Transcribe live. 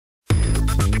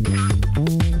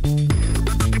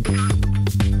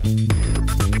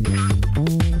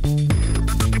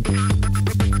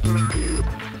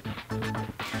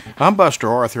I'm Buster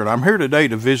Arthur, and I'm here today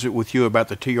to visit with you about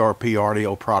the TRP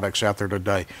audio products out there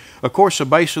today. Of course, the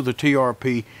base of the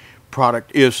TRP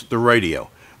product is the radio.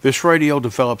 This radio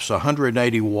develops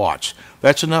 180 watts.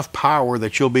 That's enough power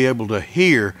that you'll be able to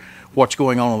hear what's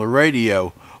going on the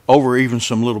radio over even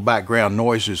some little background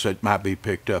noises that might be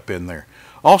picked up in there.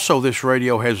 Also, this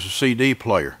radio has a CD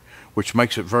player, which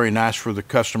makes it very nice for the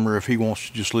customer if he wants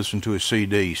to just listen to his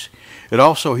CDs. It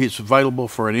also is available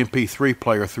for an MP3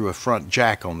 player through a front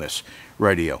jack on this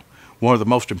radio. One of the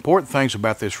most important things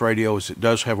about this radio is it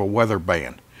does have a weather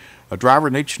band. A driver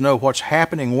needs to know what's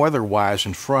happening weather-wise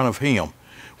in front of him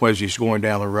as he's going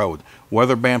down the road.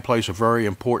 Weather band plays a very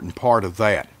important part of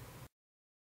that.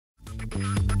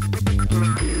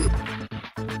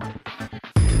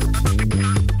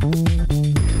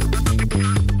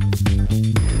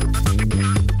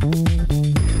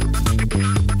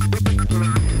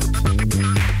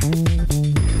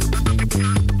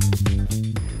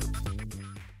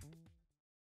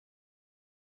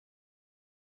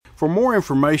 For more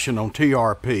information on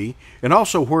TRP and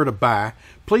also where to buy,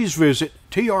 please visit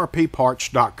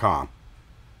trpparts.com.